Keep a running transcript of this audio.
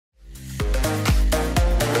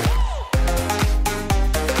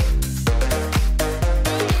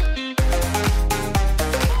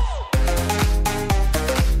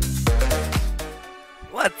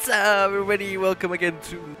up, everybody? Welcome again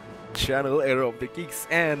to channel Era of the Geeks,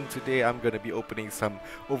 and today I'm gonna be opening some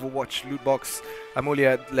Overwatch loot box. I'm only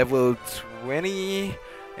at level 20,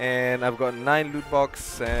 and I've got 9 loot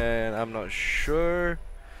box, and I'm not sure.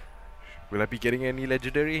 Will I be getting any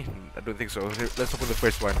legendary? I don't think so. Let's open the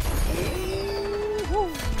first one.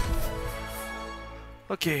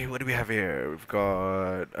 Okay, what do we have here? We've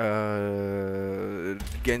got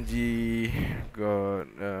Genji, got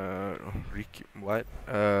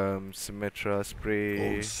Symmetra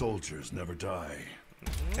spray. Old soldiers never die,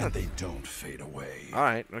 and they don't fade away.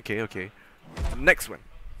 Alright, okay. Next one.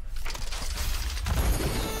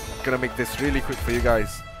 Gonna make this really quick for you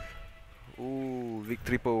guys. Ooh,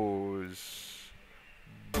 victory pose.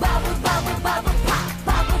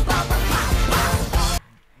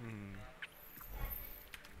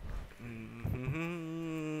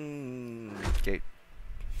 Okay.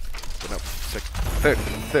 Open up. Third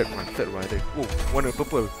one. Oh, warna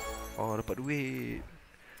purple. Oh, dapat duit.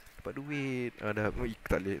 Oh, dah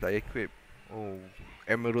tak equip. Oh,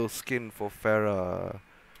 emerald skin for Farah.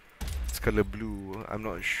 It's color blue. I'm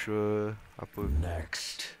not sure apa.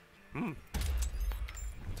 Next.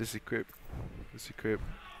 Just equip.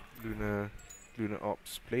 Luna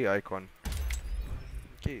Ops. Play icon.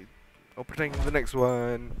 Okay. Opening the next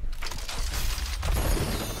one.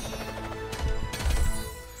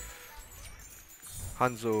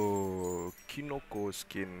 Hanzo Kinoko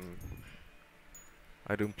skin.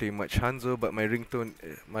 I don't play much Hanzo, but my ringtone,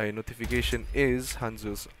 my notification is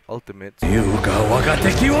Hanzo's ultimate. So,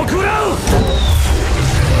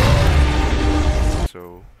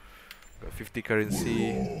 got 50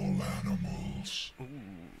 currency. Ooh,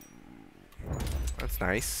 that's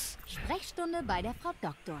nice. Sprechstunde bei der Frau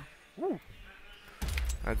Doktor. Ooh.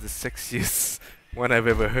 That's the sexiest one I've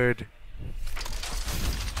ever heard.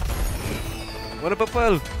 What a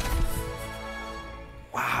purple!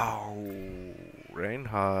 Wow!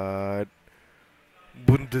 Reinhardt.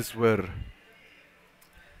 Bundeswehr.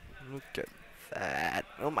 Look at that.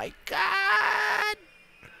 Oh my god!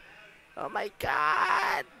 Oh my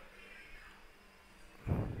god!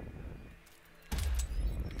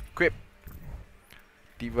 Equip.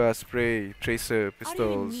 Diva spray, tracer,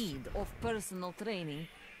 pistols. Are you in need of personal training?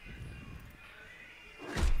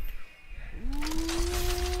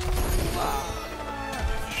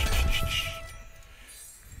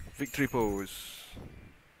 Victory pose.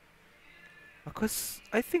 Because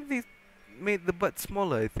I think they made the butt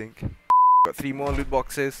smaller, I think. Got 3 more loot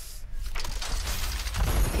boxes.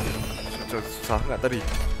 Susah nggak tadi?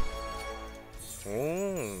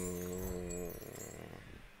 Oh,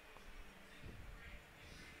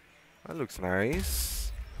 that looks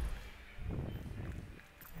nice.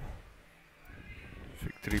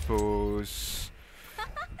 Victory pose.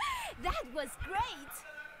 That was great!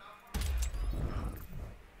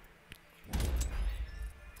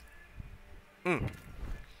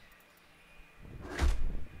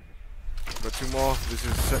 Got 2 more. This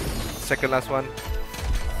is second last one.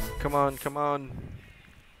 Come on.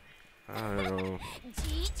 I don't know.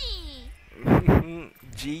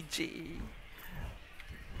 GG.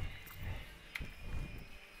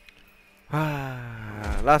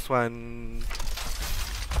 Last one.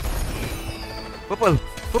 Purple.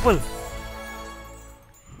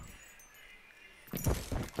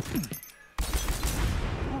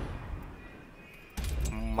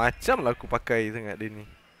 Macam lah aku pakai sangat dia ni.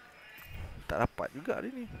 Tak dapat juga dia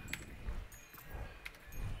ni.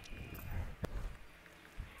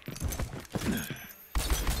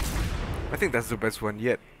 I think that's the best one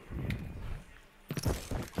yet.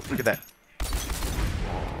 Look at that.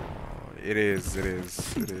 Oh, it is.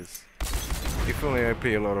 If only I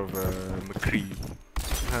play a lot of McCree.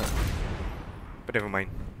 But never mind.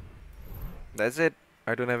 That's it.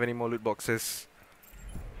 I don't have any more loot boxes.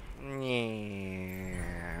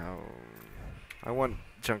 I want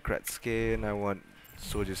Junkrat skin, I want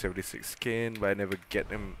Soldier 76 skin, but I never get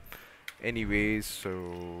them anyways,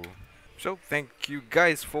 so thank you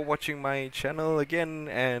guys for watching my channel again,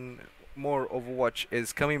 and more Overwatch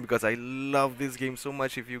is coming because I love this game so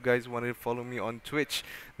much. If you guys want to follow me on Twitch,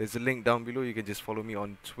 there's a link down below. You can just follow me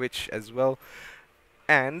on Twitch as well,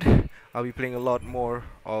 and I'll be playing a lot more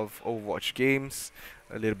of Overwatch games,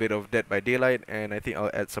 a little bit of Dead by Daylight, and I think I'll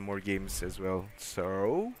add some more games as well.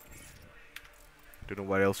 So don't know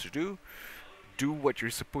what else to do. Do what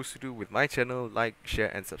you're supposed to do with my channel: like, share,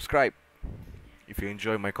 and subscribe if you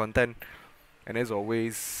enjoy my content. And as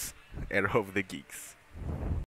always, Era of the Geeks.